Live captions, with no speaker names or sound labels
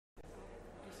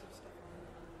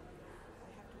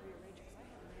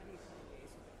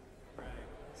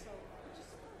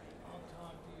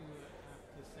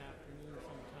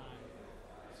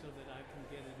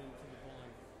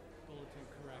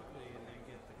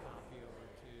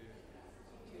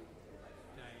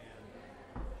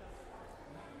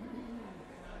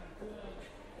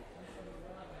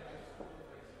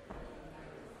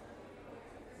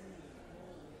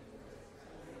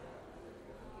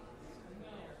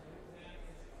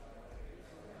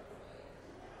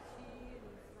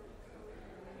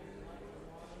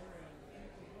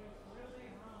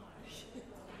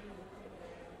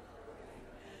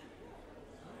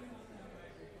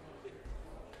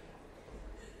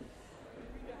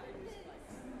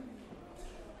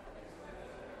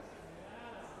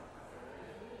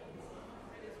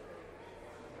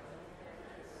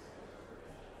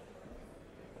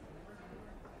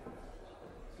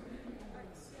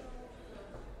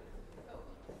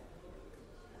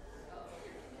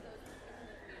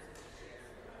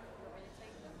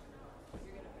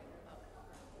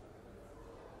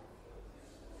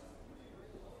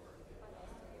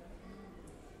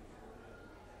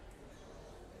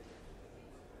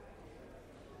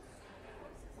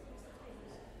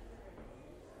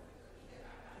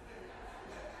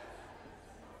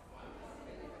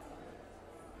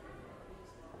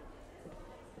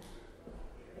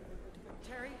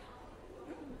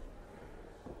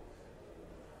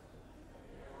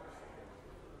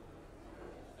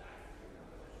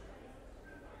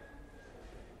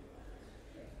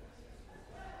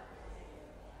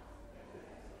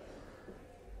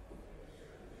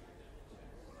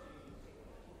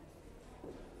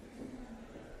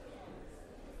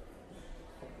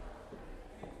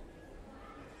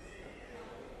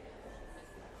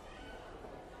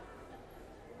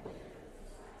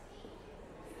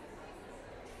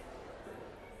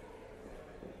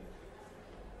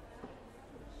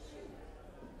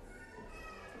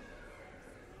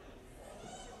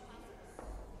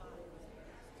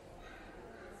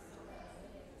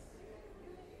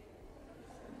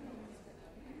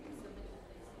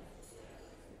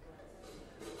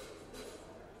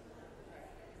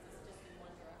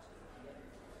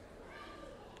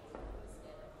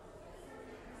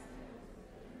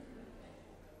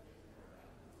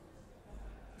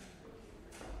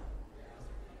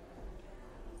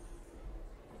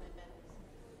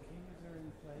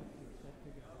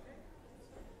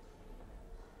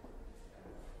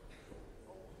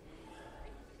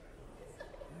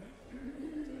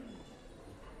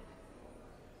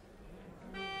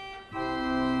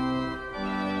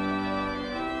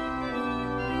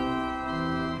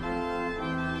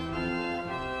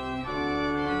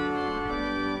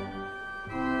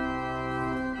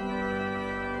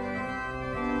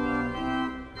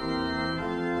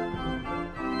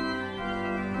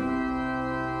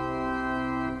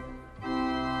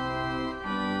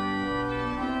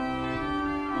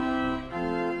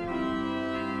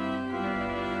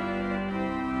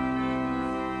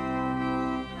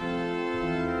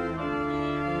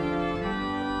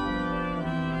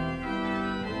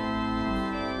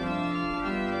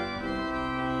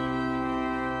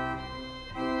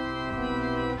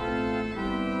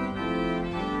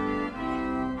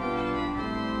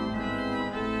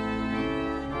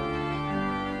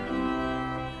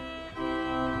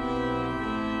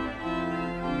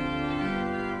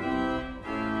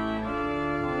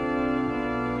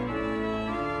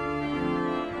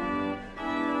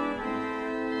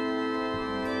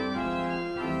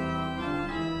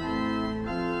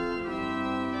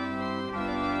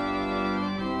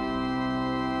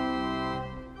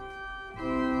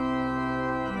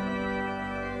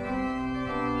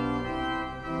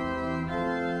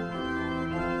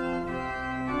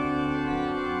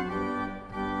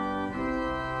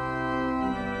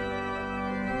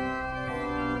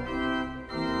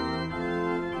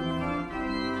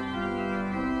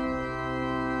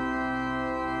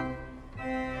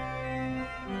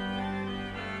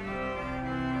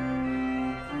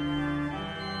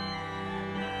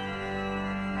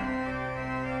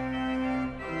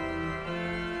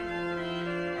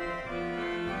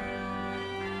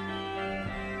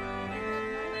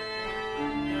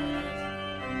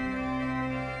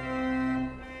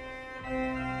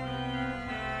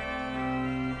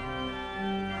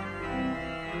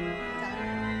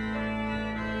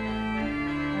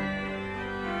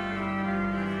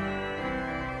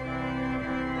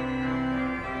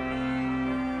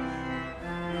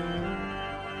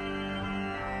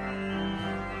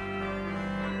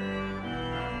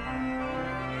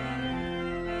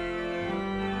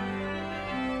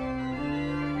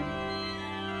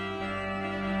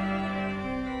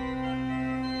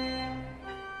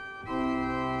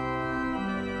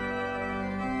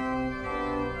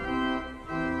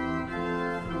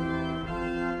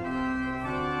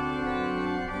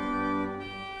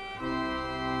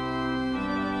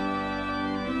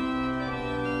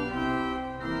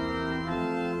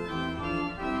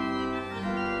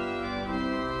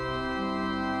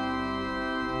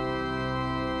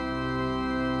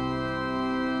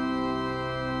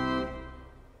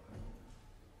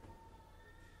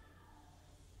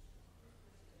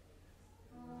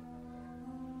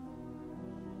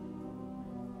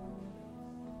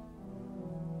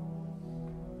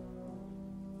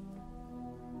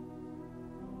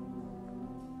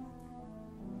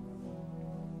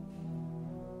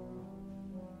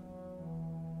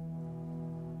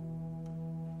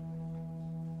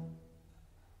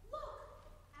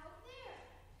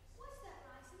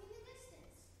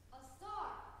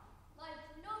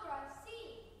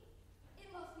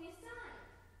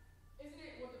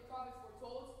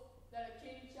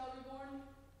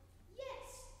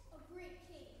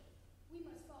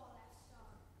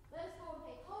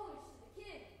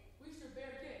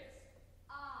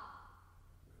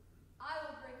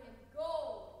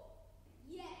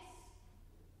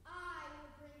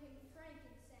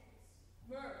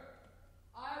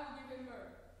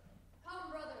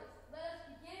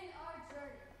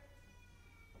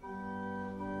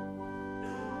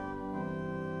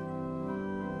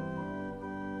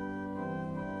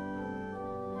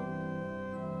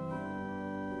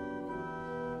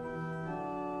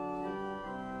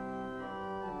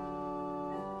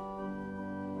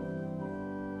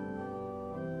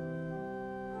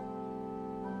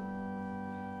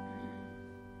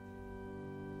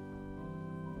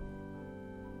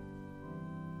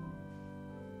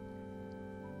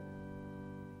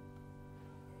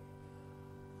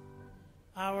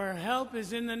Our help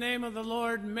is in the name of the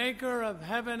Lord, maker of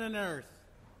heaven and earth.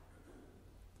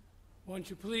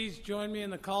 Won't you please join me in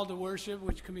the call to worship,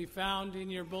 which can be found in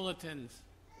your bulletins.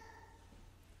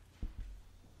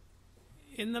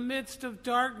 In the midst of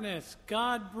darkness,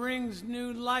 God brings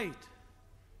new light.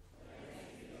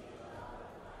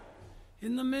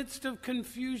 In the midst of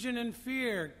confusion and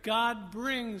fear, God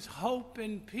brings hope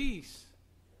and peace.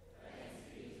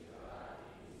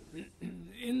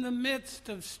 In the midst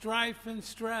of strife and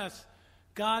stress,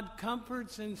 God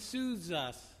comforts and soothes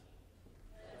us.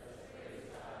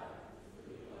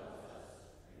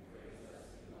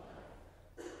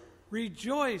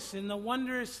 Rejoice in the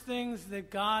wondrous things that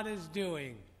God is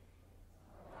doing.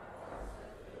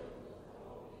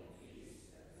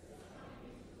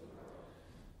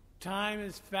 Time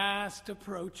is fast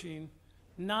approaching,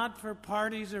 not for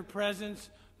parties or presents,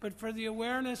 but for the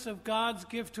awareness of God's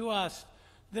gift to us,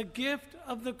 the gift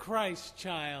of the Christ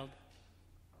child.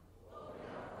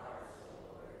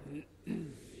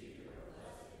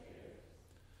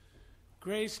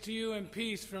 Grace to you and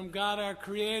peace from God our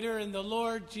Creator and the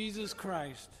Lord Jesus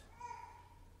Christ.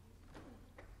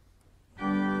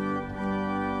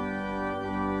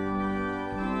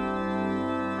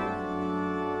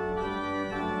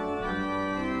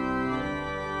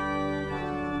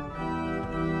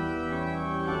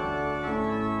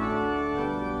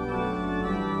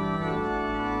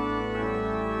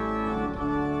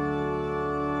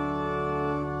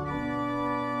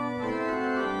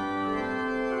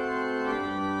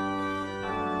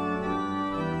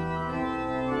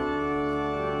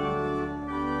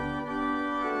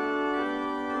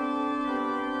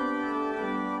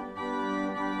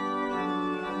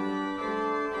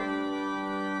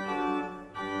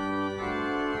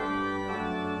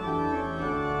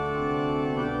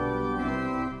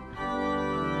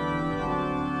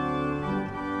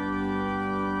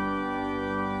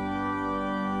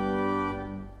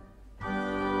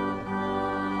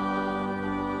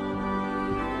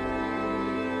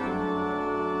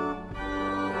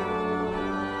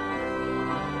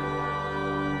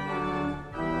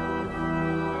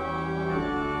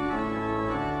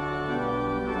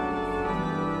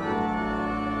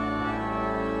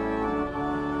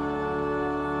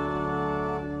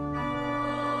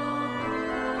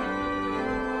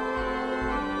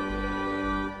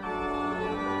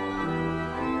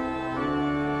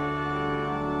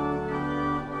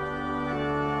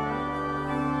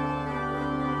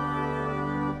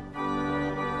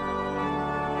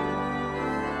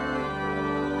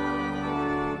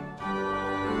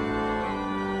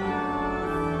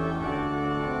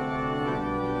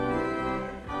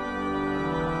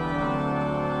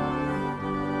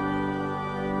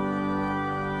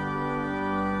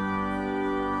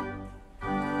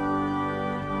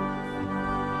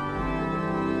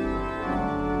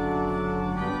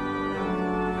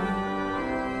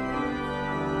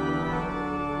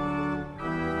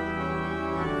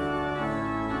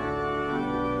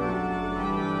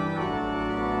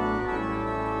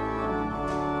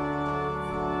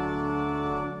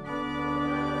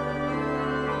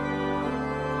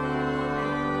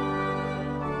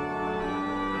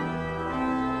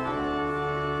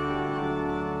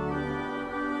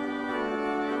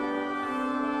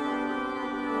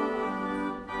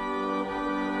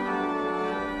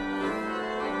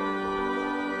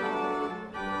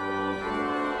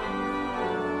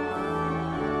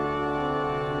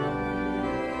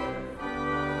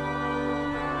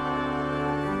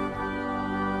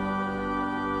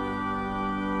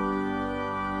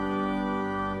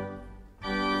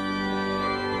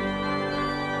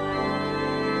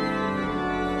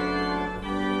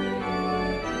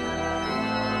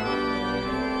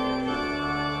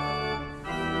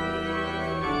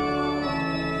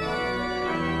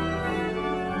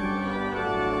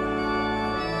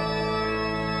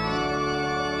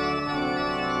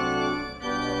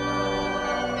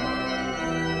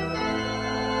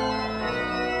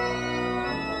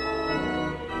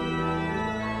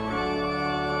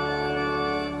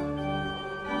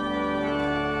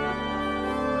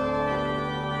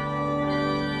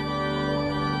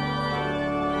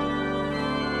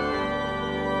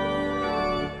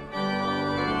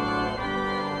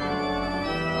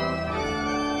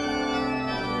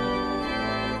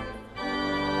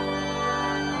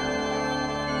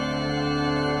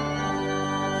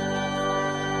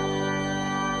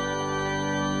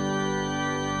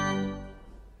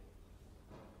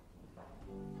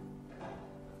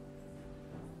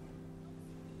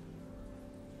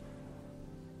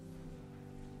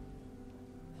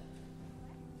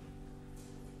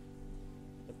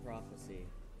 Prophecy.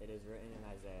 It is written in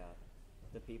Isaiah,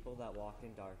 The people that walked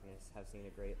in darkness have seen a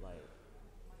great light.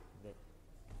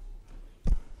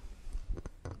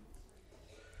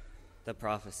 The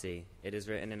prophecy, it is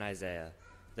written in Isaiah,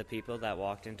 the people that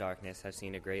walked in darkness have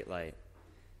seen a great light.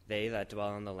 They that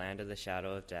dwell in the land of the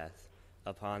shadow of death,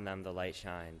 upon them the light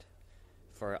shined.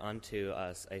 For unto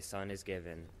us a son is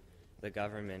given, the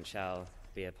government shall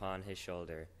be upon his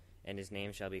shoulder, and his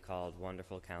name shall be called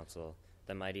Wonderful Counsel,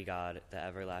 the Mighty God, the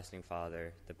Everlasting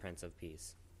Father, the Prince of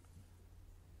Peace.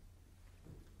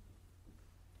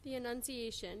 The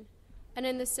Annunciation. And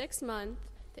in the 6th month,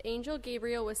 the angel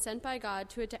Gabriel was sent by God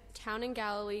to a town in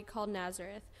Galilee called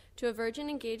Nazareth, to a virgin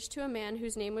engaged to a man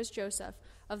whose name was Joseph,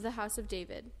 of the house of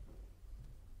David.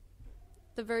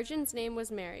 The virgin's name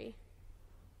was Mary.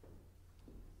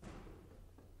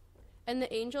 And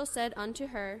the angel said unto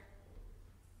her,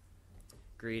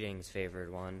 Greetings,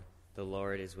 favored one, the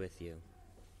Lord is with you.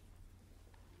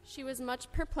 She was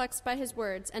much perplexed by his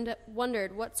words, and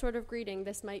wondered what sort of greeting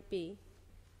this might be.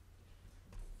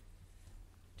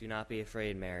 Do not be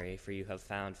afraid, Mary, for you have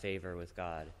found favor with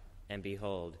God. And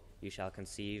behold, you shall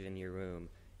conceive in your womb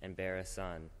and bear a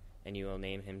son, and you will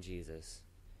name him Jesus.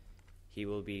 He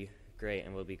will be great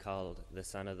and will be called the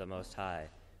Son of the Most High,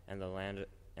 and the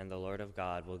Lord of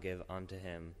God will give unto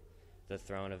him the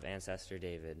throne of ancestor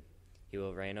David. He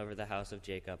will reign over the house of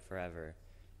Jacob forever,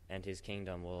 and his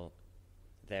kingdom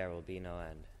there will be no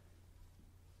end.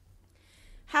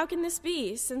 How can this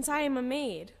be, since I am a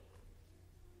maid?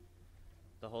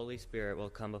 The Holy Spirit will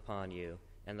come upon you,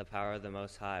 and the power of the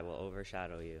Most High will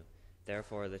overshadow you.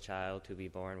 Therefore the child to be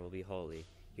born will be holy.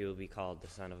 He will be called the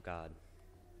Son of God.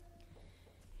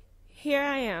 Here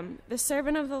I am, the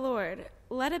servant of the Lord.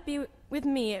 Let it be with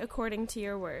me according to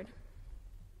your word.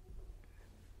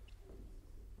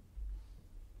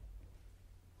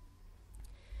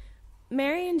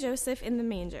 Mary and Joseph in the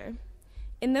manger.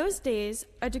 In those days,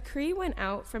 a decree went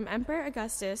out from Emperor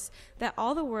Augustus that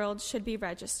all the world should be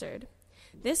registered.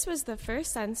 This was the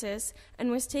first census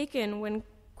and was taken when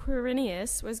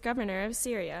Quirinius was governor of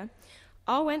Syria.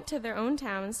 All went to their own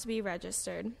towns to be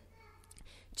registered.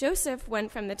 Joseph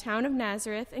went from the town of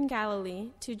Nazareth in Galilee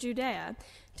to Judea,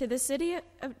 to the city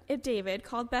of David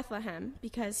called Bethlehem,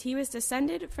 because he was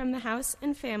descended from the house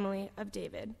and family of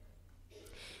David.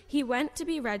 He went to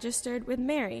be registered with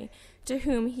Mary, to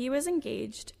whom he was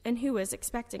engaged and who was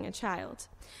expecting a child.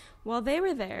 While they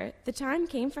were there, the time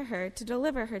came for her to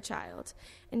deliver her child,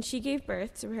 and she gave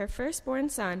birth to her firstborn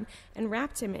son and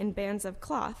wrapped him in bands of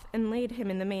cloth and laid him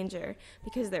in the manger,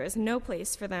 because there was no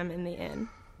place for them in the inn.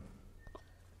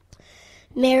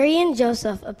 Mary and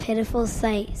Joseph, a pitiful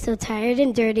sight, so tired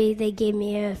and dirty they gave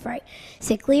me a fright.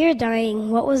 Sickly or dying,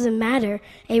 what was the matter?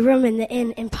 A room in the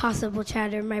inn, impossible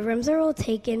chatter. My rooms are all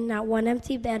taken, not one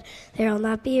empty bed. There'll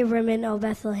not be a room in old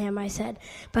Bethlehem, I said.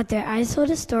 But their eyes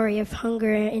told a story of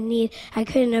hunger and need. I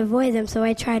couldn't avoid them, so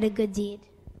I tried a good deed.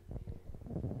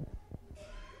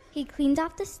 He cleaned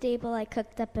off the stable, I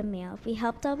cooked up a meal. We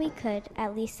helped all we could,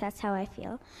 at least that's how I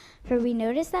feel. For we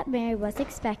noticed that Mary was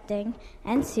expecting,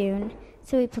 and soon,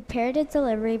 so we prepared a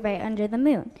delivery right under the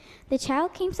moon. The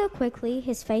child came so quickly,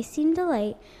 his face seemed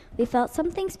delight. We felt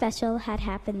something special had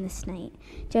happened this night.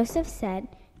 Joseph said,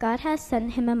 God has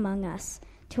sent him among us,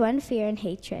 to end fear and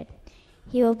hatred.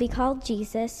 He will be called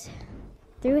Jesus.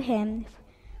 Through him,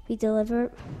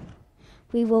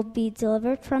 we will be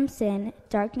delivered from sin.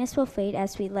 Darkness will fade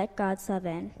as we let God's love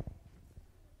in.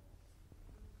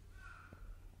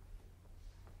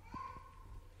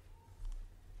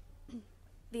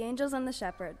 The angels and the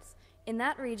shepherds. In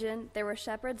that region, there were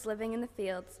shepherds living in the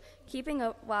fields, keeping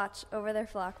a watch over their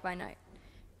flock by night.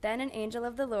 Then an angel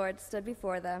of the Lord stood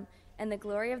before them, and the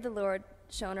glory of the Lord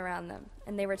shone around them,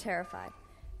 and they were terrified.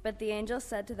 But the angel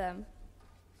said to them,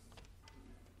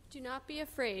 Do not be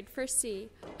afraid, for see,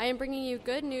 I am bringing you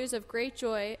good news of great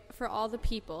joy for all the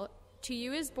people. To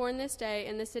you is born this day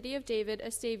in the city of David a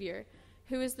Savior,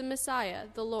 who is the Messiah,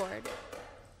 the Lord.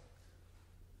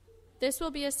 This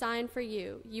will be a sign for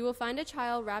you. You will find a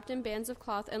child wrapped in bands of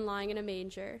cloth and lying in a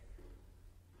manger.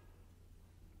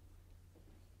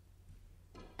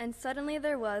 And suddenly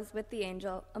there was with the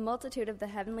angel a multitude of the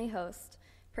heavenly host,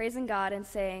 praising God and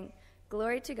saying,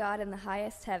 Glory to God in the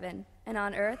highest heaven, and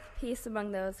on earth peace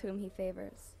among those whom he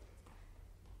favors.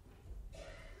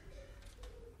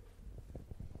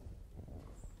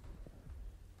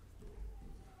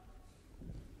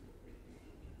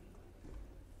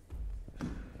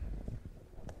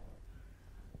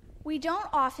 We don't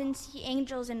often see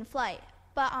angels in flight,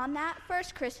 but on that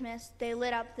first Christmas, they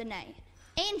lit up the night.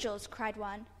 Angels, cried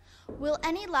one, will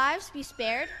any lives be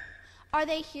spared? Are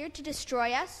they here to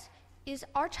destroy us? Is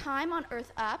our time on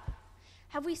earth up?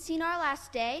 Have we seen our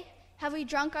last day? Have we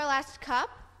drunk our last cup?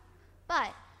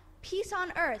 But peace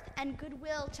on earth and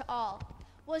goodwill to all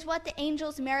was what the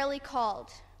angels merrily called.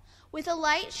 With a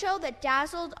light show that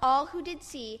dazzled all who did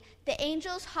see, the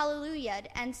angels hallelujah'd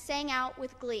and sang out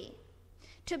with glee.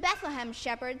 To Bethlehem,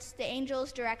 shepherds, the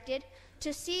angels directed,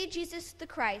 to see Jesus the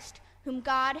Christ, whom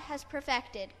God has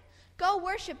perfected. Go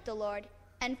worship the Lord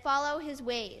and follow his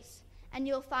ways, and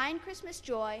you'll find Christmas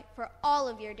joy for all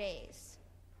of your days.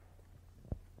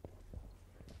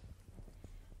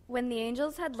 When the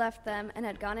angels had left them and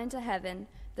had gone into heaven,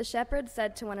 the shepherds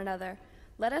said to one another,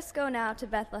 "Let us go now to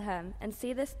Bethlehem and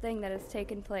see this thing that has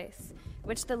taken place,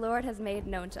 which the Lord has made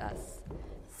known to us."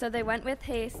 So they went with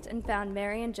haste and found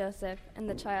Mary and Joseph and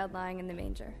the child lying in the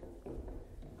manger.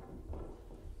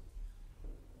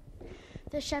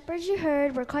 The shepherds you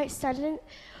heard were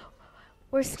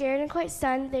scared and quite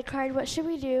stunned. They cried, "What should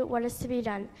we do? What is to be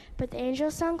done?" But the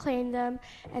angels soon claimed them,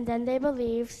 and then they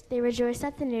believed. They rejoiced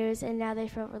at the news, and now they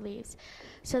felt relieved.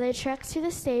 So they trekked to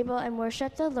the stable and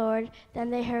worshipped the Lord. Then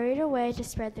they hurried away to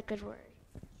spread the good word.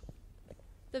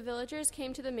 The villagers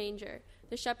came to the manger.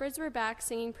 The shepherds were back,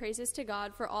 singing praises to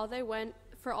God for all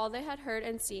they had heard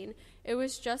and seen. It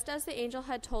was just as the angel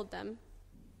had told them.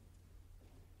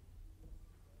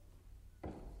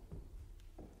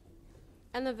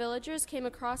 And the villagers came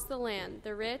across the land,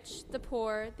 the rich, the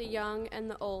poor, the young,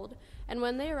 and the old. And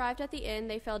when they arrived at the inn,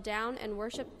 they fell down and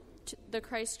worshipped the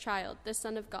Christ child, the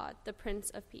Son of God, the Prince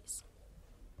of Peace.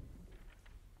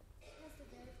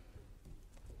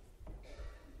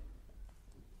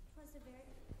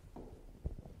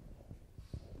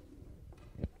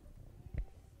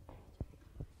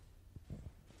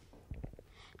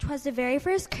 Twas the very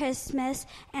first Christmas,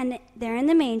 and there in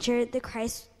the manger the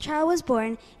Christ child was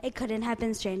born. It couldn't have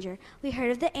been stranger. We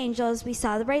heard of the angels, we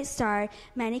saw the bright star.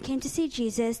 Many came to see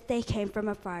Jesus, they came from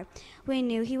afar. We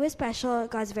knew he was special,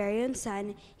 God's very own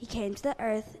son. He came to the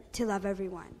earth to love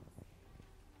everyone.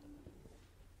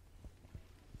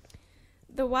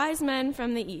 The wise men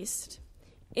from the east.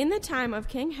 In the time of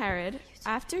King Herod,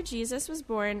 after Jesus was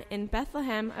born in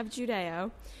Bethlehem of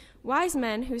Judea, wise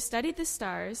men who studied the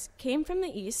stars came from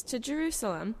the east to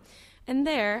Jerusalem, and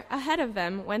there ahead of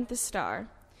them went the star.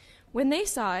 When they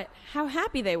saw it, how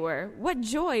happy they were! What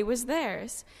joy was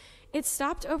theirs! It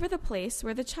stopped over the place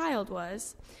where the child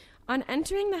was. On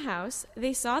entering the house,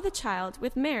 they saw the child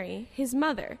with Mary, his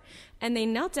mother, and they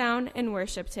knelt down and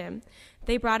worshipped him.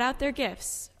 They brought out their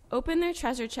gifts, opened their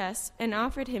treasure chests, and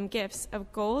offered him gifts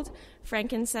of gold,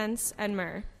 frankincense, and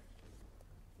myrrh.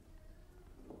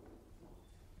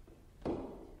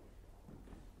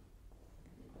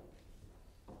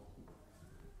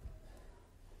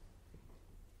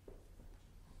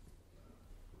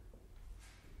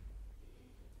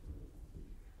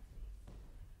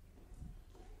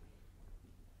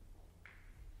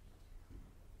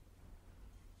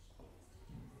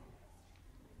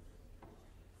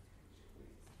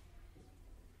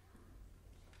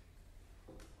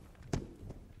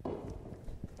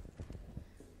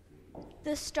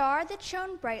 The star that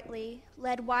shone brightly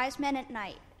led wise men at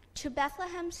night to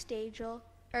Bethlehem's stable,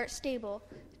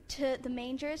 to the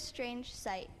manger's strange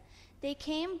sight. They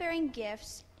came bearing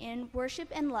gifts in worship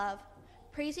and love,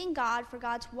 praising God for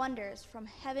God's wonders from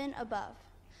heaven above.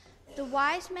 The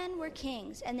wise men were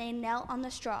kings, and they knelt on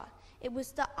the straw. It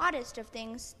was the oddest of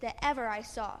things that ever I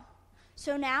saw.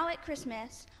 So now at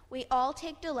Christmas, we all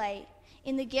take delight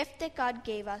in the gift that God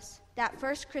gave us that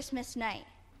first Christmas night.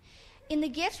 In the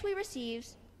gifts we receive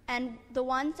and the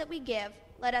ones that we give,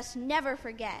 let us never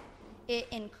forget it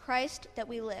in Christ that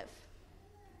we live.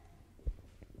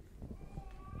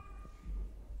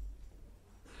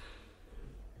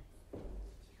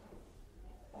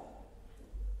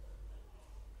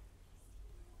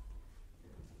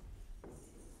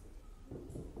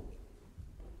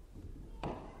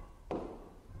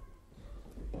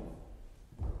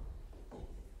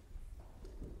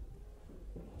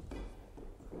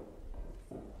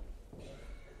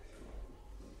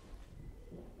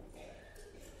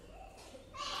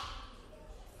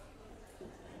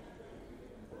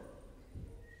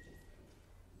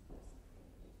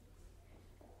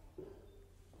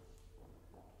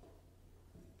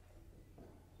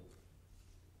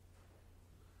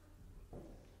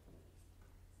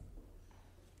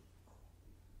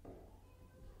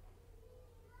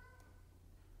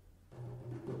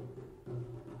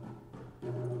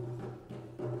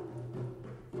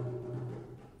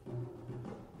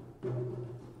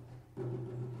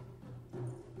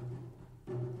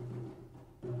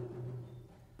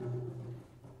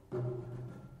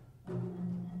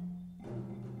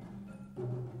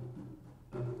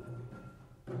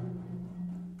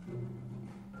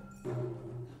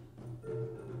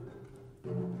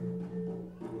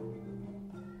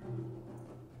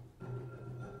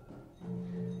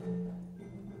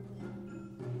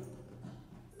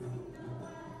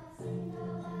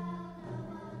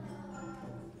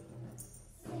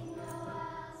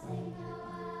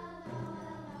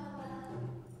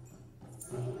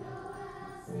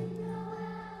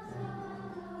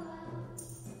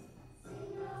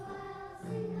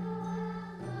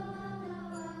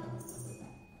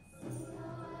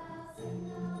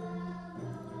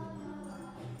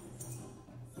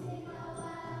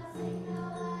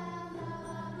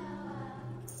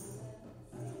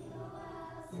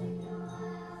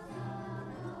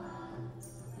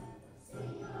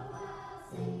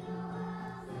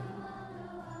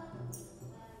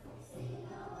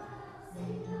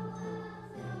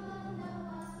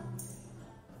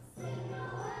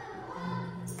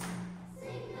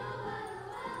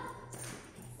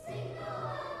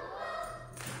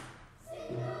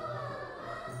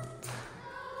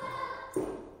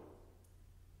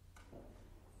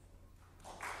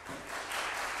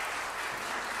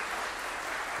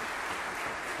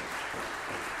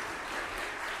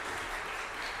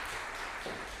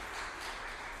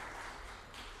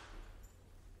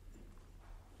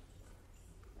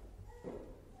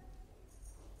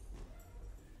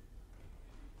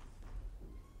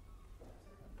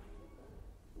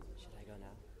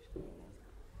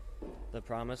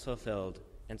 promise fulfilled,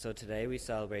 and so today we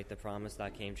celebrate the promise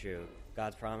that came true,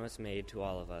 God's promise made to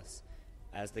all of us.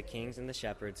 As the kings and the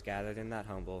shepherds gathered in that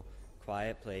humble,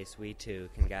 quiet place, we too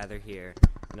can gather here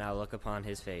and now look upon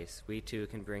his face. We too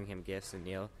can bring him gifts and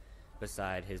kneel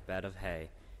beside his bed of hay.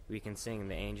 We can sing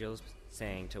the angels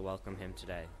sang to welcome him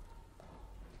today.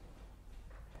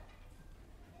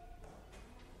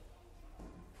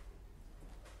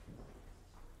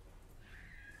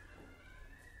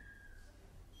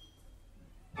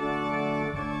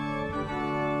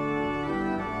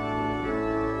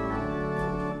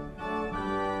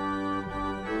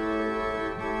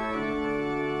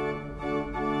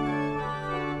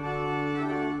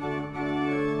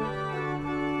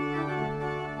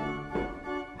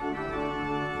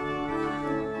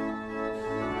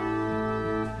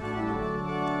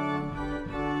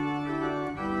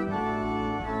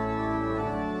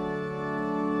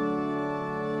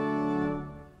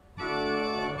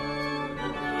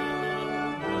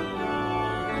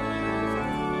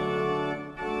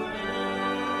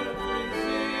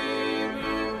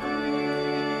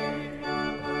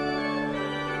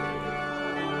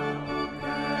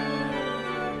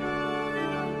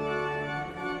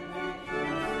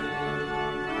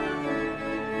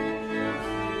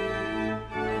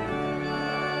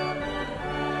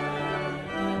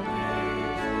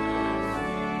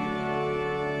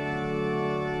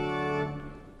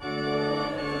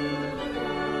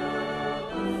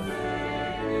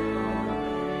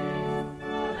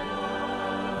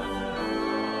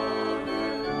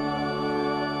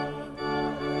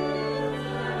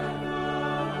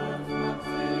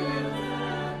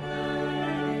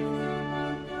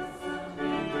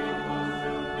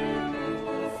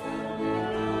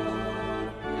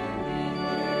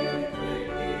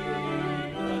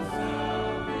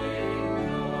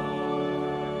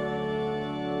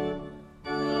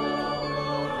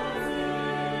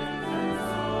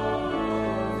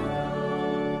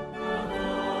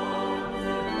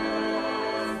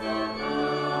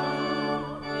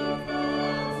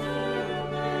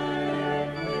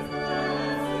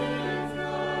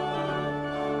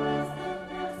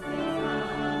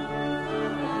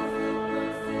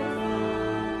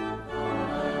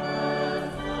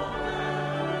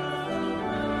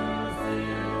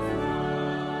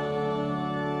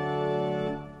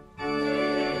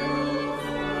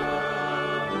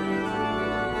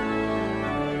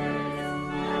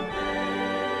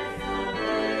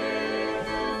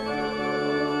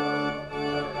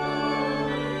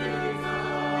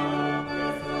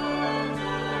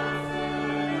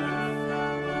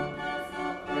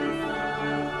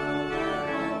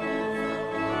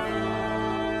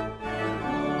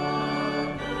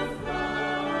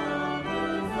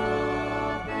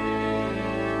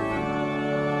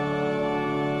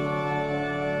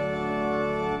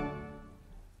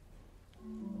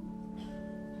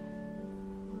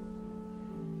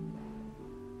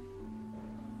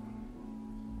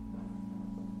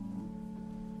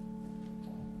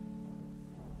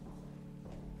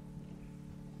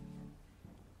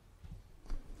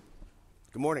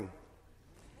 Good morning,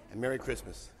 and Merry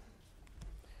Christmas.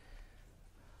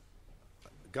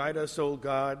 Guide us, O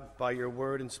God, by your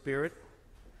word and spirit,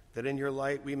 that in your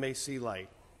light we may see light,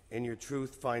 in your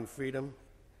truth find freedom,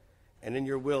 and in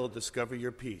your will discover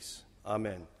your peace.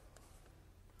 Amen.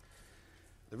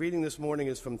 The reading this morning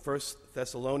is from 1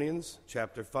 Thessalonians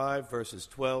chapter 5, verses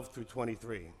 12 through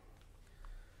 23.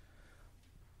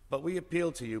 But we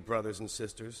appeal to you, brothers and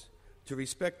sisters, to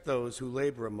respect those who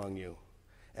labor among you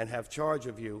and have charge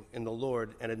of you in the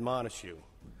Lord and admonish you.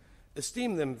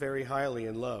 Esteem them very highly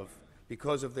in love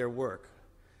because of their work.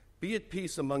 Be at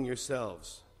peace among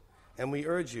yourselves. And we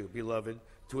urge you, beloved,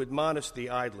 to admonish the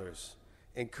idlers,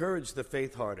 encourage the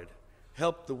faint-hearted,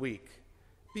 help the weak,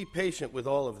 be patient with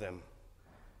all of them.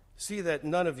 See that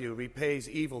none of you repays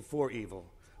evil for evil,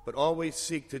 but always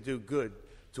seek to do good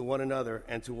to one another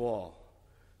and to all.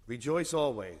 Rejoice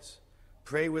always,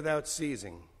 pray without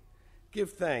ceasing,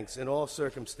 give thanks in all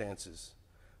circumstances,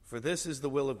 for this is the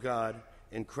will of God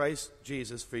in Christ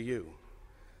Jesus for you.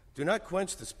 Do not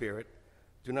quench the Spirit,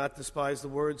 do not despise the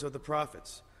words of the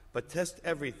prophets, but test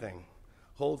everything.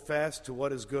 Hold fast to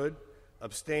what is good,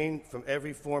 abstain from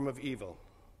every form of evil.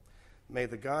 May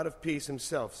the God of peace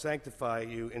himself sanctify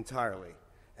you entirely,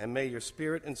 and may your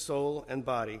spirit and soul and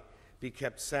body be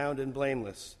kept sound and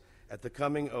blameless at the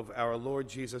coming of our Lord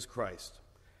Jesus Christ.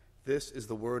 This is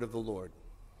the word of the Lord.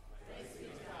 Thanks be to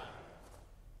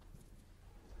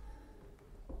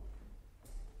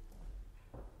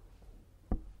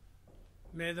God.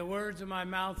 May the words of my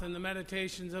mouth and the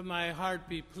meditations of my heart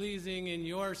be pleasing in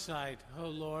your sight, O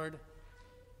Lord.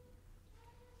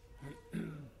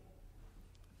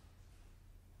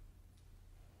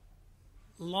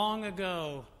 long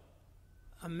ago,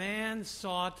 a man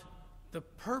sought the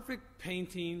perfect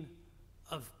painting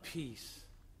of peace.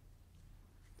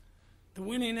 The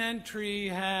winning entry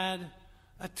had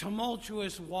a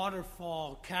tumultuous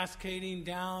waterfall cascading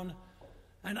down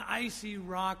an icy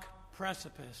rock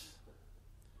precipice.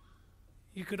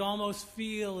 You could almost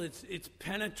feel its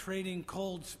penetrating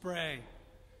cold spray.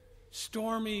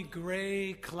 Stormy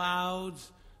gray clouds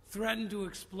threatened to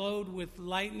explode with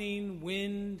lightning,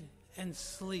 wind, and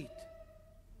sleet.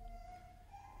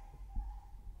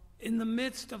 In the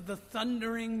midst of the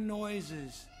thundering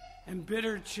noises and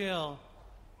bitter chill,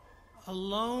 a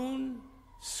lone,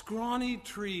 scrawny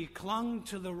tree clung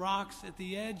to the rocks at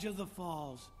the edge of the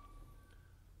falls.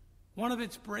 One of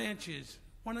its branches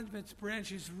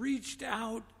reached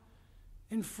out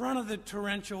in front of the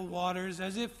torrential waters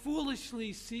as if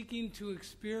foolishly seeking to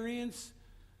experience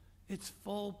its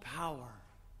full power.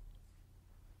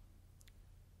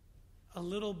 A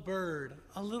little bird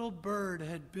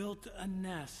had built a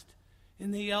nest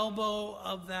in the elbow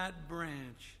of that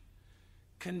branch,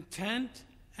 content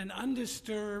and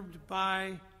undisturbed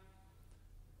by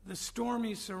the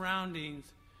stormy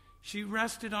surroundings. She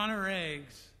rested on her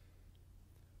eggs,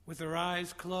 with her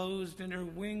eyes closed and her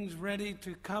wings ready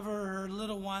to cover her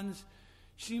little ones.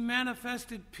 She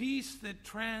manifested peace that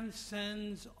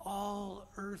transcends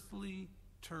all earthly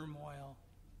turmoil.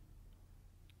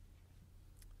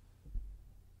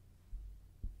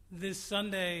 This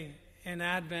Sunday in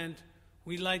Advent,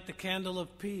 we light the candle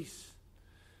of peace.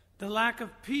 The lack of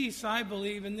peace, I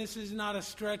believe, and this is not a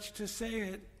stretch to say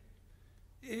it,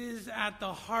 is at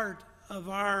the heart of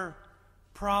our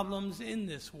problems in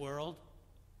this world.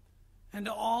 And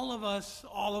all of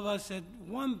us at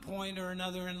one point or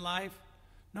another in life,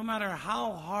 no matter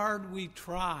how hard we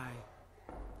try,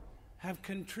 have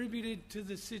contributed to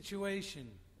the situation.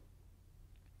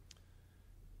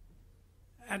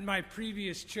 At my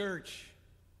previous church,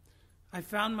 I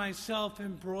found myself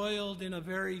embroiled in a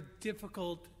very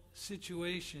difficult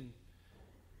situation.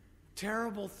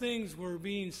 Terrible things were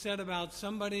being said about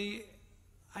somebody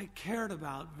I cared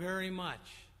about very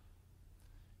much.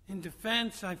 In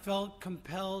defense, I felt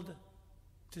compelled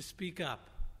to speak up.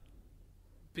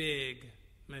 Big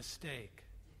mistake.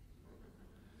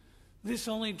 This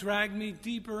only dragged me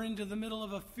deeper into the middle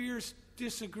of a fierce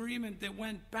disagreement that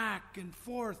went back and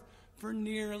forth for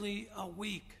nearly a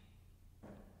week.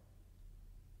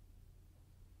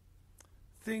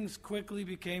 Things quickly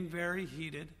became very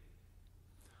heated.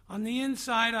 On the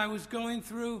inside, I was going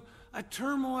through a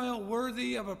turmoil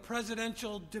worthy of a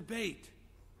presidential debate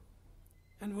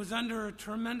and was under a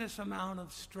tremendous amount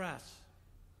of stress.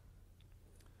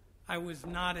 I was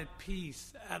not at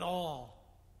peace at all,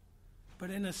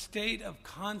 but in a state of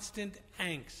constant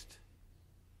angst.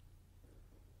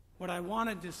 What I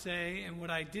wanted to say and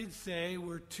what I did say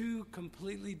were two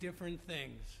completely different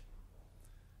things.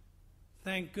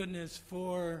 Thank goodness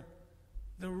for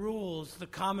the rules, the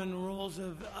common rules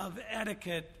of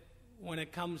etiquette when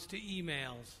it comes to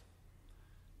emails.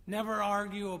 Never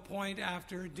argue a point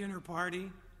after a dinner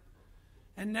party,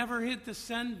 and never hit the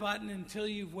send button until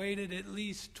you've waited at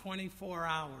least 24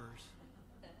 hours.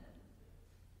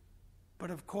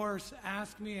 But of course,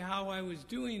 ask me how I was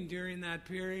doing during that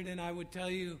period, and I would tell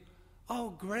you, "Oh,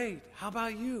 great, how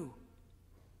about you?"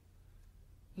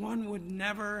 One would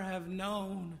never have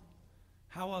known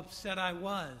how upset I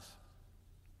was.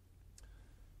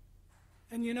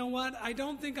 And you know what? I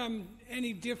don't think I'm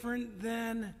any different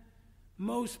than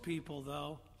most people,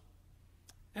 though.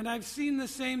 And I've seen the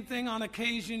same thing on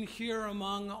occasion here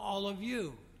among all of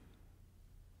you.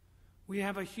 We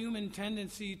have a human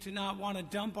tendency to not want to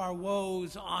dump our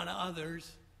woes on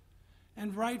others,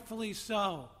 and rightfully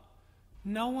so.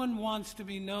 No one wants to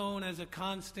be known as a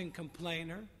constant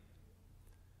complainer.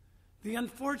 The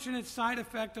unfortunate side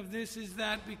effect of this is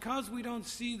that because we don't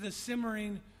see the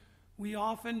simmering, we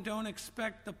often don't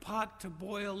expect the pot to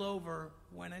boil over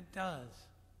when it does.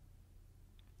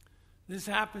 This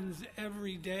happens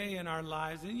every day in our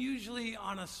lives, and usually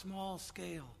on a small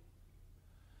scale.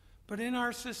 But in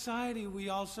our society, we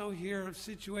also hear of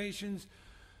situations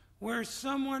where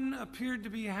someone appeared to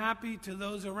be happy to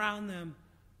those around them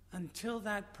until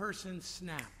that person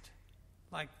snapped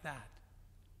like that.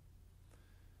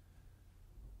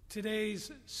 Today's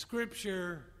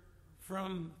scripture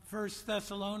from 1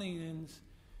 Thessalonians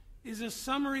is a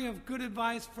summary of good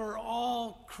advice for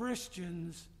all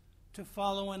Christians to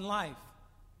follow in life.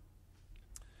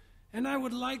 And I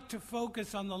would like to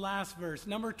focus on the last verse,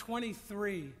 number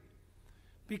 23,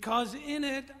 because in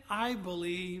it, I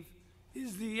believe,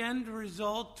 is the end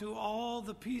result to all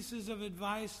the pieces of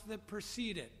advice that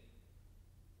precede it.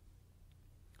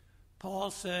 Paul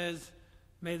says,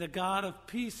 May the God of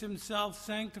peace himself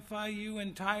sanctify you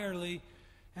entirely,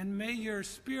 and may your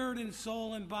spirit and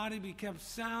soul and body be kept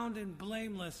sound and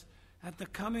blameless at the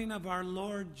coming of our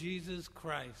Lord Jesus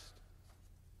Christ.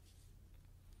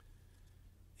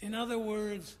 In other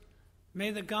words,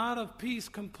 may the God of peace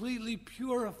completely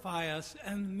purify us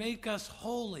and make us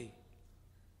holy.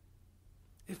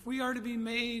 If we are to be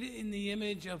made in the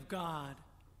image of God,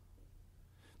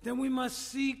 then we must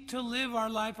seek to live our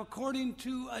life according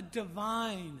to a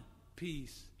divine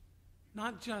peace,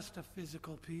 not just a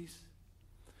physical peace.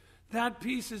 That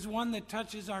peace is one that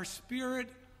touches our spirit,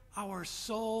 our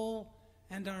soul,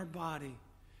 and our body,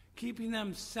 keeping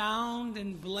them sound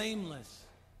and blameless.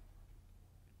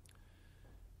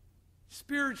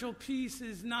 Spiritual peace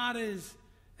is not as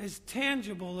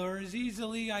tangible or as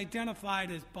easily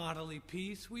identified as bodily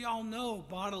peace. We all know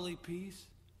bodily peace.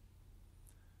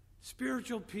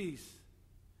 Spiritual peace.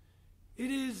 It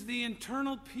is the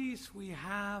internal peace we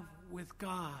have with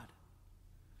God.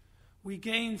 We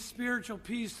gain spiritual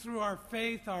peace through our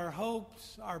faith, our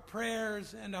hopes, our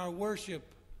prayers, and our worship,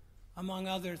 among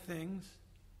other things.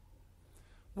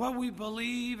 What we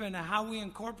believe and how we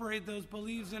incorporate those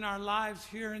beliefs in our lives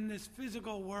here in this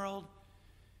physical world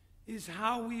is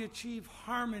how we achieve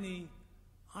harmony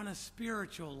on a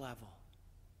spiritual level.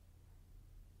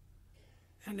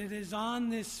 And it is on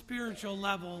this spiritual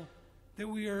level that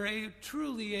we are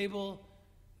truly able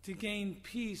to gain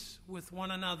peace with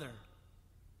one another.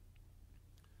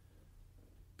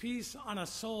 Peace on a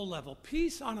soul level.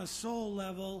 Peace on a soul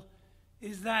level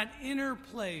is that inner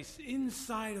place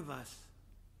inside of us.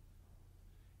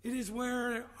 It is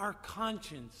where our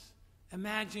conscience,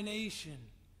 imagination,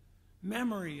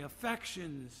 memory,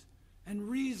 affections, and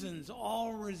reasons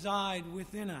all reside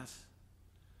within us.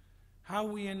 How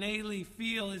we innately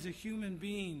feel as a human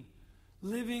being,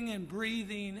 living and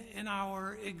breathing in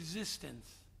our existence.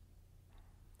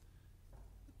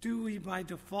 Do we, by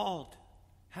default,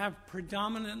 have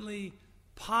predominantly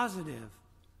positive,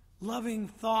 loving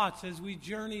thoughts as we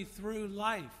journey through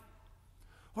life?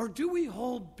 Or do we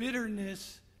hold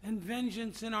bitterness and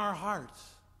vengeance in our hearts?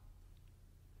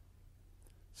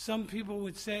 Some people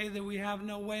would say that we have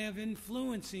no way of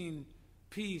influencing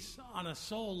peace on a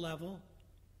soul level,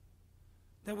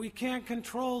 that we can't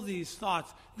control these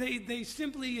thoughts. They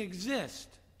simply exist.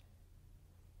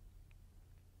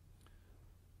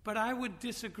 But I would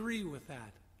disagree with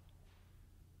that.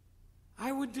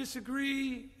 I would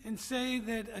disagree and say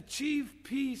that achieve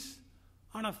peace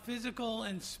on a physical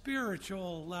and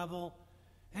spiritual level,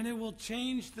 and it will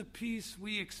change the peace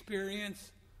we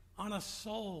experience on a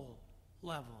soul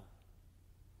level.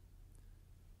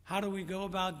 How do we go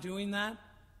about doing that?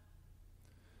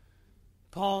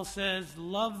 Paul says,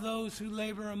 love those who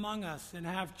labor among us and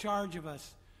have charge of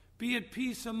us. Be at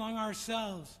peace among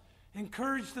ourselves.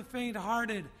 Encourage the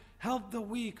faint-hearted. Help the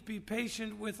weak. Be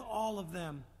patient with all of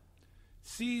them.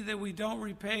 See that we don't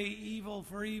repay evil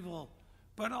for evil,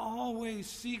 but always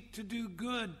seek to do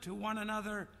good to one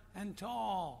another and to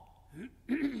all.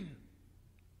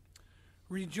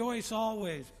 Rejoice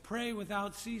always. Pray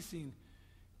without ceasing.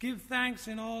 Give thanks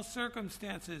in all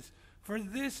circumstances, for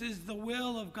this is the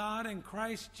will of God in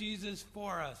Christ Jesus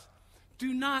for us.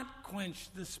 Do not quench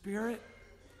the Spirit.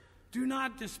 Do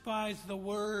not despise the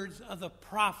words of the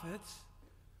prophets,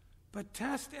 but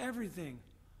test everything.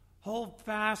 Hold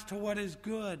fast to what is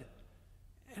good,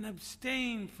 and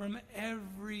abstain from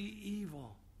every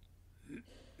evil.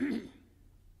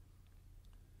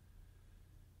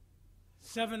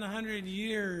 700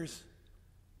 years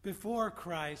before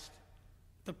Christ,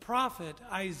 the prophet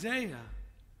Isaiah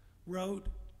wrote,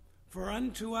 "For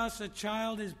unto us a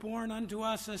child is born, unto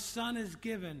us a son is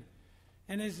given,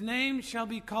 and his name shall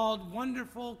be called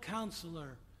Wonderful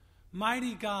Counselor,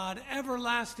 Mighty God,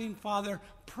 Everlasting Father,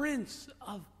 Prince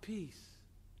of Peace."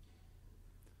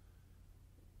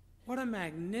 What a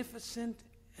magnificent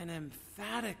and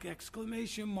emphatic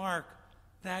exclamation mark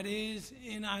that is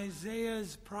in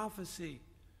Isaiah's prophecy.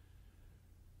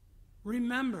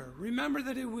 Remember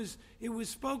that it was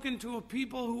spoken to a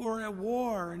people who were at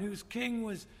war and whose king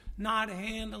was not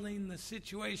handling the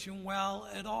situation well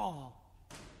at all.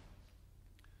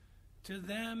 To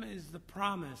them is the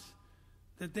promise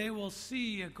that they will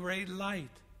see a great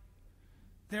light.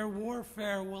 Their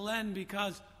warfare will end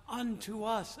because unto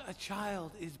us a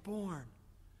child is born,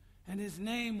 and his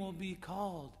name will be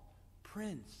called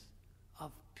Prince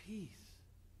of Peace.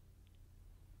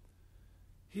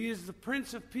 He is the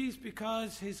Prince of Peace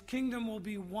because his kingdom will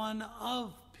be one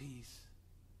of peace.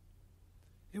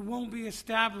 It won't be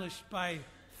established by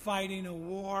fighting a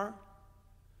war,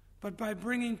 but by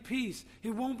bringing peace.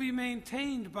 It won't be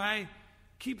maintained by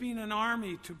keeping an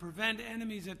army to prevent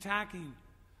enemies attacking,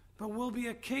 but will be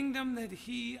a kingdom that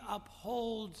he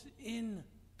upholds in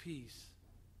peace.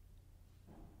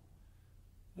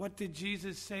 What did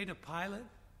Jesus say to Pilate?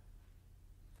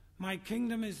 My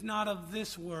kingdom is not of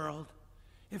this world.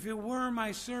 If it were,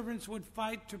 my servants would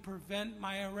fight to prevent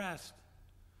my arrest.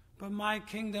 But my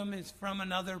kingdom is from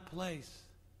another place.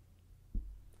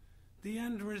 The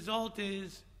end result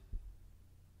is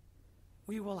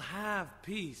we will have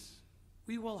peace.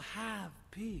 We will have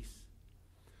peace.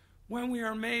 When we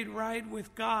are made right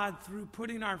with God through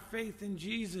putting our faith in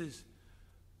Jesus,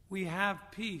 we have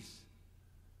peace.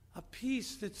 A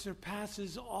peace that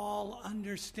surpasses all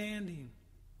understanding.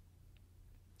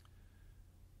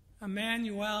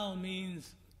 Emmanuel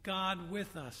means God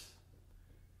with us.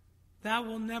 That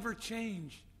will never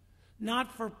change.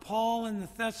 Not for Paul and the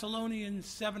Thessalonians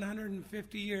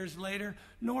 750 years later,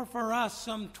 nor for us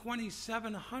some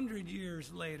 2,700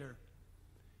 years later.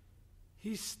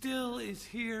 He still is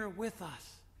here with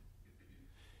us.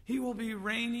 He will be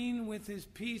reigning with his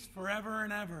peace forever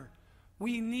and ever.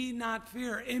 We need not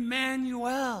fear.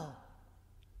 Emmanuel,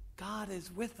 God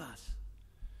is with us.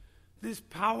 This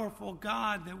powerful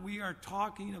God that we are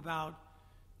talking about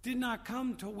did not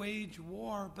come to wage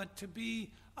war, but to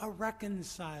be a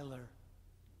reconciler.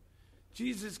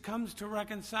 Jesus comes to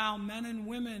reconcile men and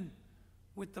women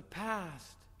with the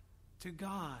past to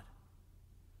God.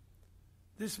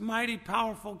 This mighty,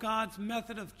 powerful God's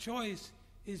method of choice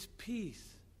is peace.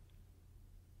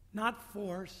 Not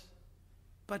force,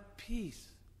 but peace.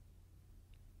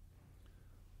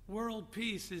 World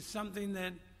peace is something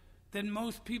that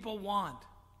most people want.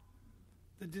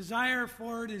 The desire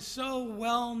for it is so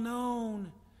well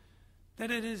known that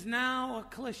it is now a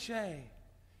cliche.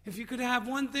 If you could have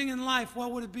one thing in life, what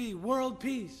would it be? World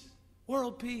peace.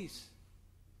 World peace.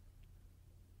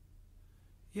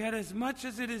 Yet as much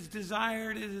as it is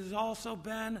desired, it has also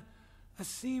been a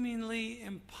seemingly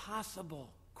impossible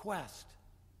quest.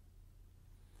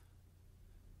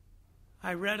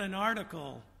 I read an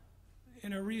article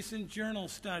in a recent journal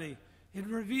study. It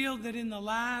revealed that in the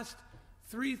last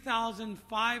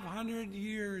 3,500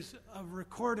 years of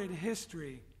recorded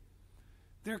history,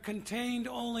 there contained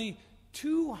only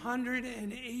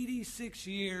 286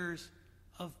 years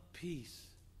of peace.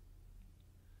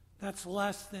 That's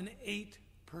less than 8%.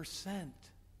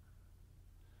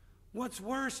 What's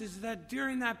worse is that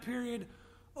during that period,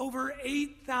 over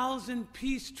 8,000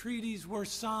 peace treaties were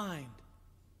signed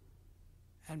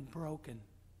and broken.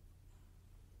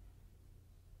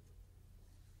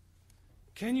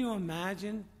 Can you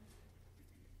imagine?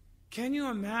 Can you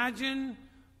imagine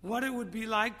what it would be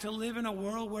like to live in a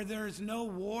world where there is no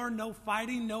war, no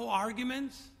fighting, no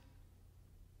arguments,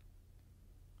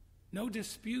 no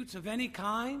disputes of any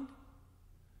kind?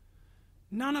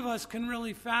 None of us can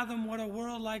really fathom what a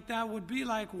world like that would be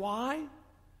like. Why?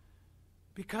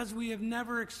 Because we have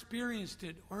never experienced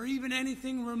it or even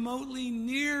anything remotely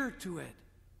near to it.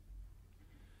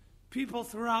 People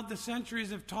throughout the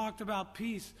centuries have talked about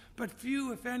peace, but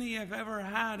few, if any, have ever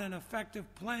had an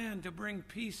effective plan to bring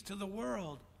peace to the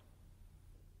world.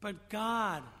 But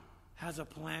God has a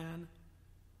plan.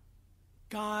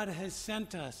 God has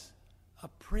sent us a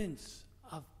Prince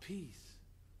of Peace.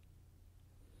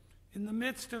 In the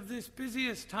midst of this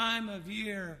busiest time of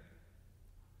year,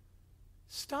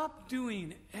 stop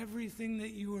doing everything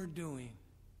that you are doing.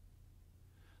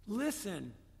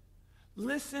 Listen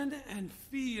and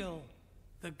feel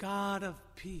the God of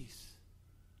peace.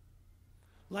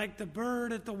 Like the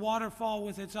bird at the waterfall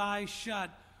with its eyes shut,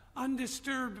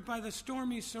 undisturbed by the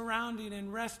stormy surrounding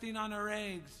and resting on her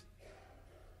eggs.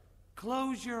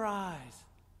 Close your eyes.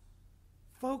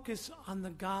 Focus on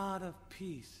the God of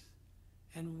peace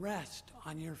and rest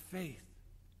on your faith.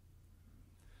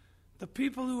 The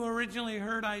people who originally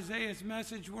heard Isaiah's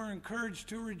message were encouraged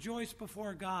to rejoice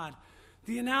before God.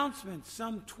 The announcement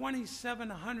some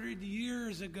 2,700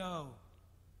 years ago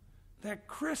that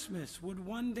Christmas would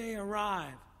one day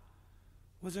arrive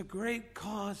was a great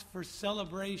cause for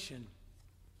celebration.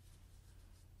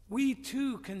 We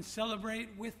too can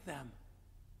celebrate with them.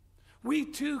 We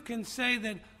too can say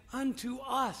that unto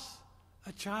us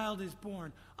a child is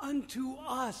born, unto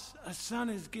us a son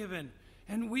is given,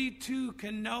 and we too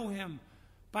can know him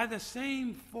by the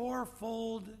same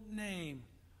fourfold name: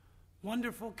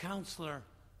 Wonderful Counselor,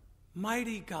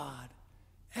 Mighty God,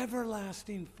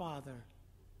 Everlasting Father,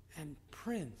 and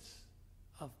Prince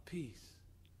of Peace.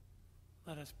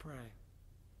 Let us pray.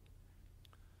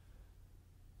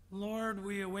 Lord,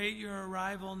 we await your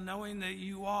arrival knowing that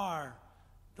you are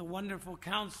the Wonderful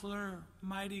Counselor,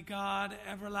 Mighty God,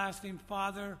 Everlasting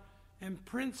Father, and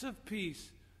Prince of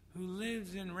Peace, who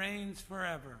lives and reigns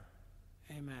forever.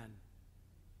 Amen.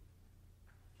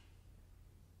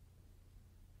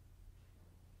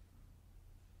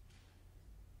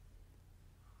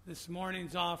 This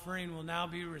morning's offering will now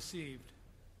be received.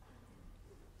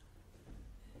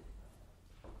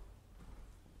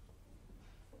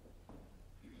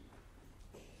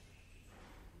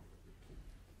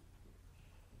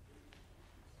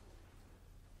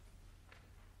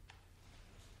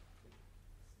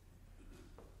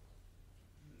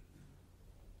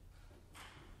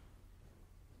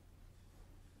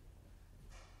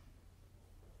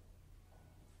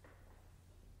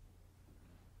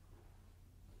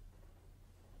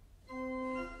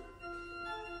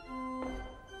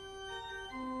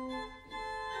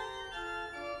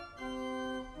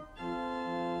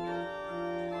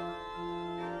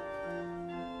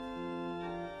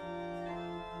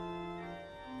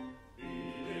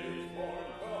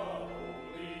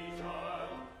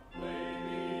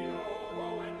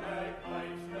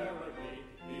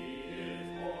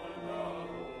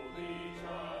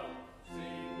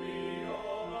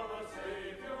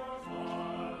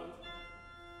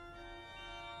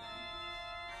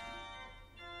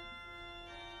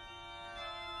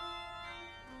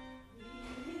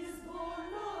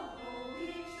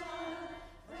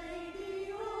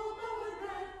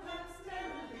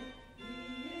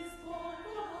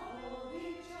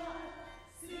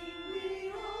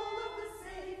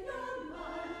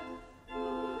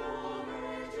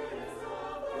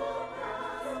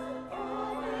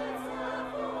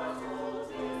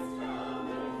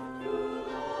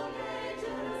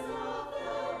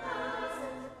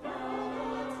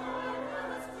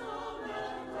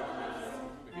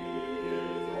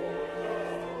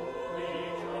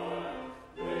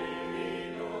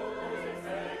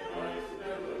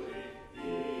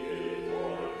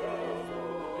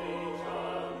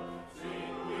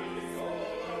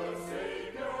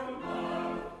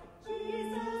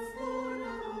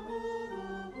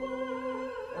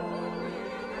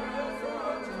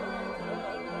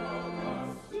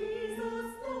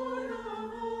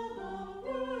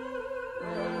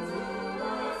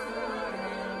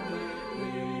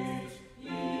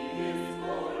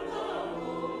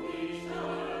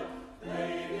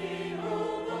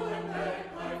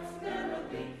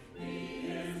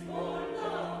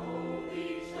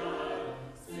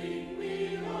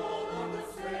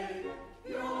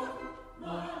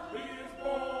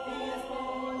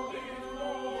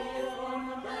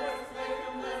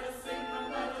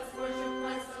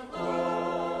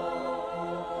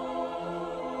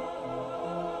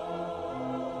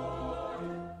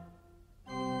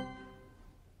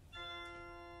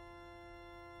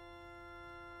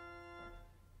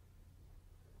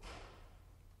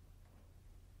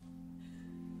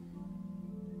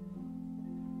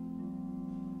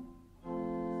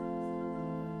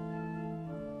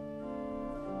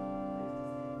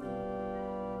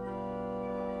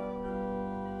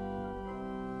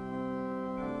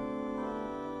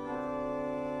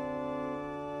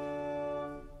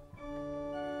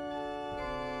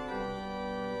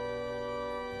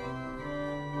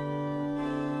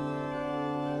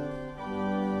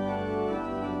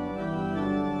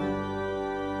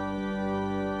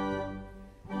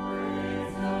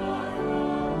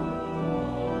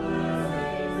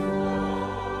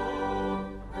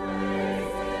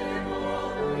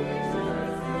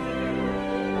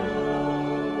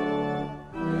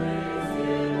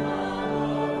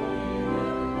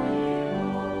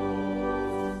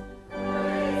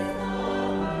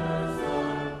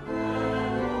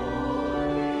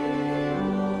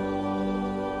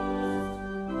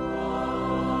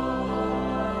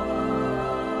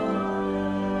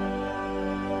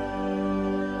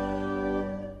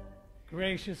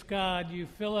 Gracious God, you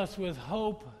fill us with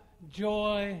hope,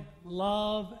 joy,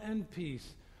 love, and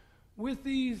peace. With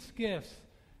these gifts,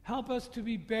 help us to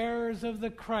be bearers of the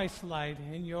Christ light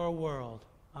in your world.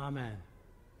 Amen.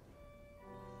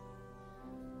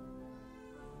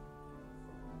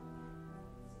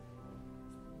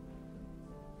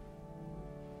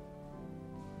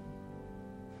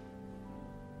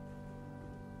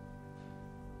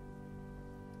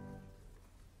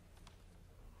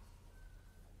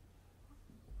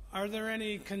 Are there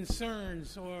any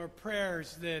concerns or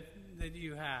prayers that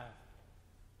you have?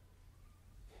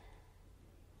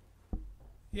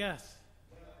 Yes.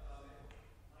 My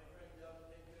friend Doug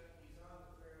Pinka, he's on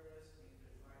the prayer list. He's been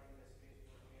fighting this stage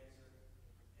 4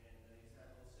 cancer, and he's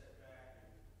had a little setback,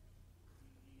 and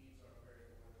he needs our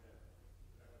prayers more than ever.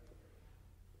 That would be great.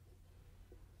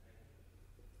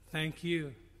 Thank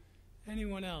you.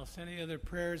 Anyone else? Any other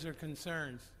prayers or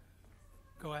concerns?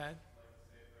 Go ahead.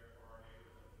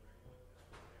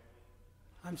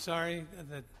 I'm sorry,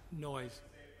 the noise.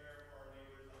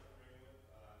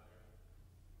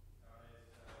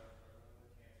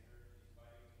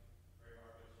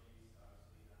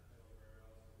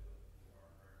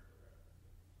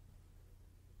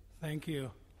 Thank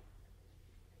you.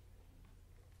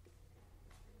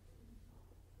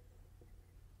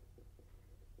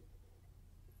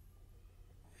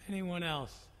 Anyone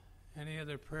else? Any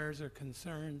other prayers or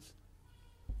concerns?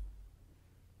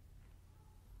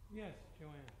 Yes,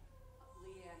 Joanne.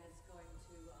 Leanne is going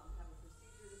to have a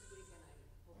procedure this week,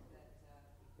 and I hope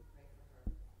that we can pray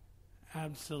for her.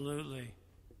 Absolutely.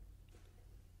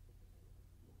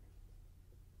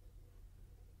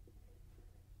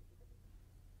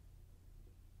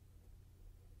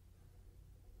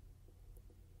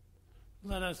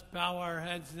 Let us bow our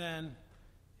heads then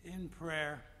in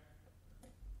prayer.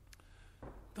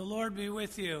 The Lord be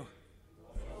with you.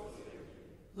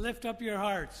 Lift up your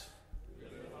hearts.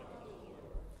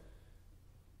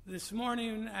 This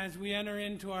morning, as we enter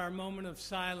into our moment of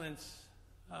silence,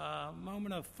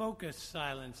 moment of focused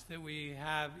silence that we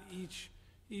have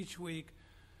each week,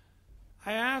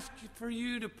 I ask for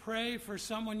you to pray for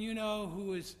someone you know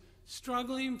who is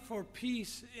struggling for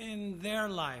peace in their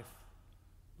life.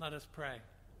 Let us pray.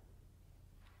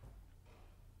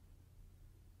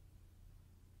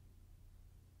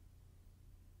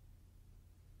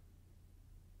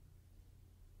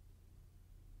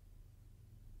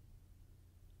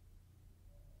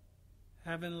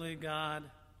 Heavenly God,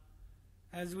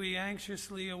 as we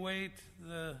anxiously await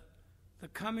the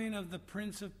coming of the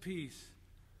Prince of Peace,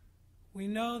 we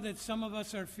know that some of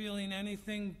us are feeling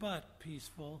anything but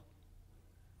peaceful.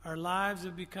 Our lives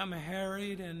have become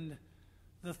harried, and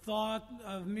the thought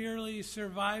of merely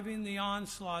surviving the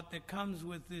onslaught that comes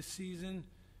with this season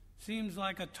seems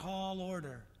like a tall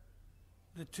order.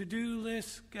 The to-do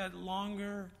lists get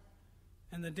longer,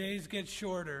 and the days get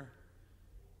shorter.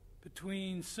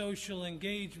 Between social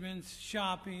engagements,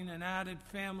 shopping, and added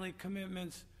family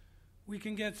commitments, we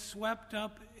can get swept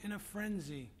up in a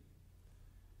frenzy.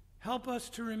 Help us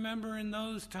to remember in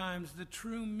those times the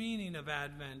true meaning of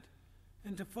Advent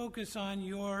and to focus on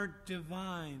your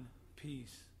divine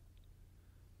peace.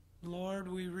 Lord,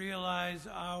 we realize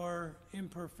our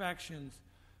imperfections.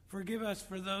 Forgive us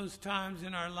for those times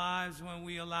in our lives when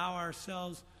we allow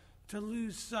ourselves to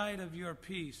lose sight of your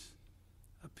peace,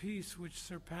 a peace which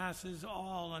surpasses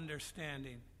all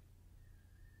understanding.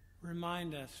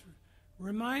 Remind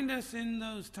us in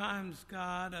those times,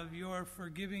 God, of your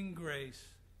forgiving grace.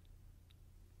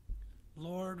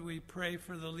 Lord, we pray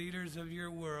for the leaders of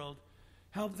your world.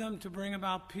 Help them to bring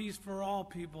about peace for all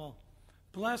people.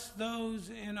 Bless those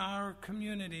in our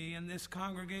community, in this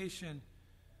congregation,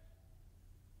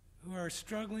 who are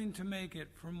struggling to make it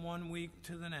from one week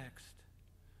to the next.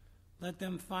 Let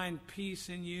them find peace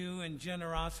in you and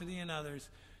generosity in others.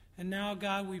 And now,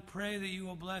 God, we pray that you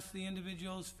will bless the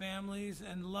individuals, families,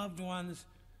 and loved ones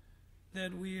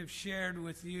that we have shared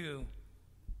with you.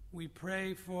 We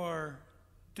pray for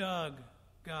Doug,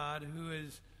 God, who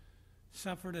has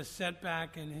suffered a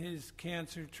setback in his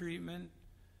cancer treatment.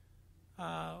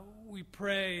 We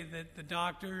pray that the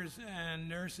doctors and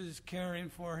nurses caring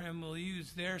for him will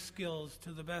use their skills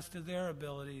to the best of their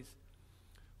abilities.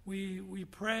 We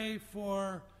pray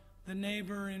for the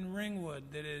neighbor in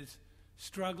Ringwood that is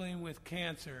struggling with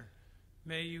cancer.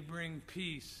 May you bring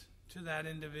peace to that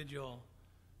individual.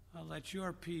 Let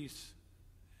your peace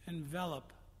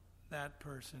envelop that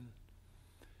person.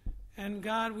 And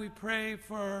God, we pray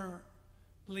for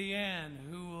Leanne,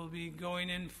 who will be going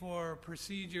in for a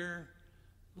procedure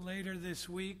later this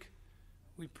week.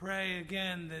 We pray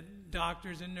again that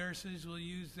doctors and nurses will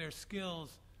use their skills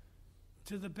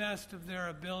to the best of their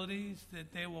abilities,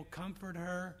 that they will comfort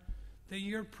her, that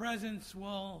your presence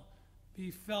will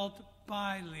be felt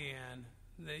by Leanne,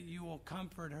 that you will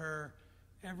comfort her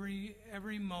every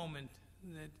moment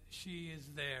that she is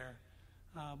there.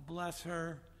 Bless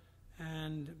her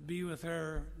and be with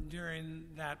her during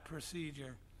that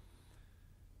procedure.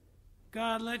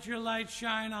 God, let your light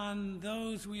shine on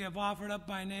those we have offered up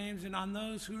by names and on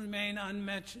those who remain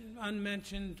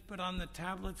unmentioned, but on the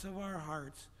tablets of our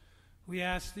hearts. We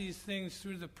ask these things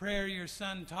through the prayer your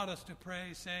Son taught us to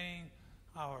pray, saying,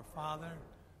 Our Father,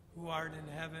 who art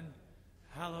in heaven,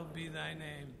 hallowed be thy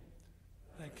name.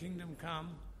 Thy kingdom come,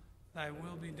 thy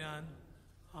will be done,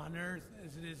 on earth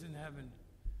as it is in heaven.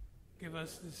 Give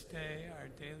us this day our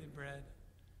daily bread.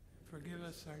 Forgive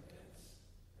us our debts,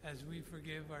 as we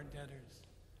forgive our debtors.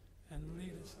 And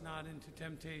lead us not into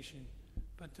temptation,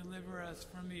 but deliver us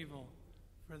from evil.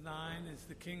 For thine is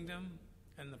the kingdom,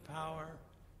 and the power,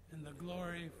 and the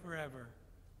glory forever.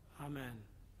 Amen.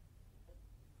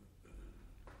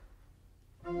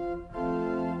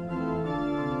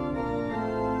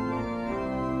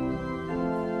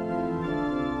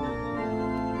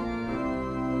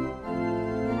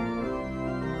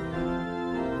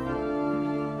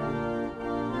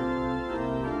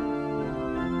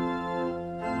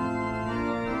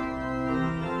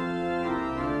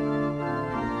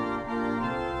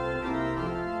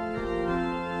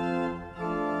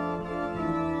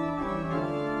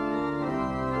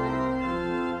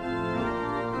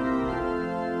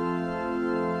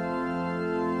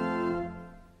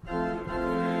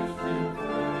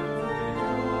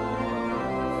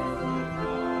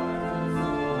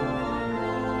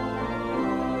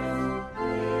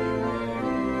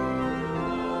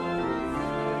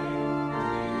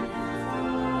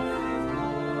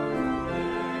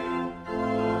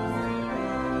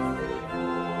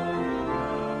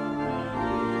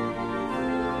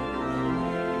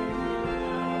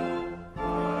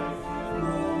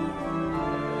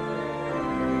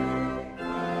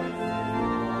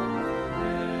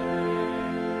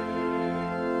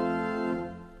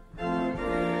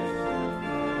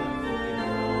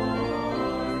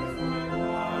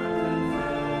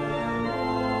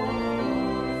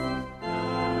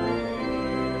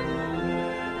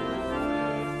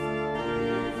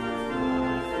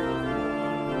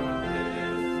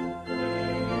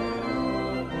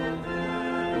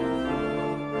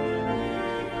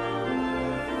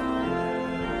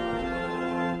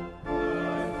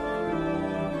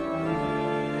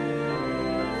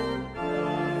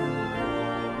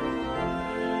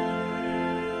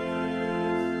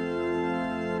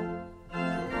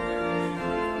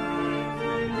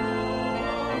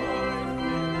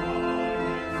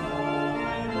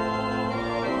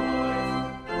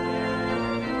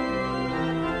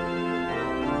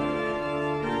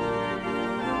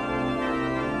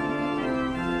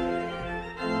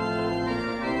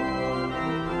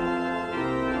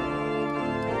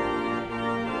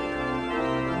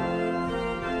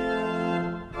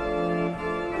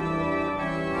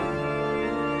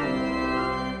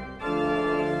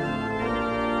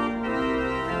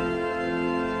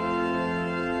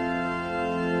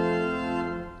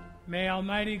 May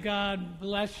Almighty God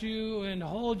bless you and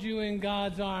hold you in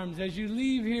God's arms as you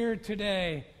leave here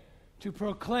today to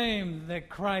proclaim that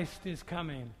Christ is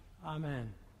coming.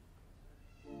 Amen.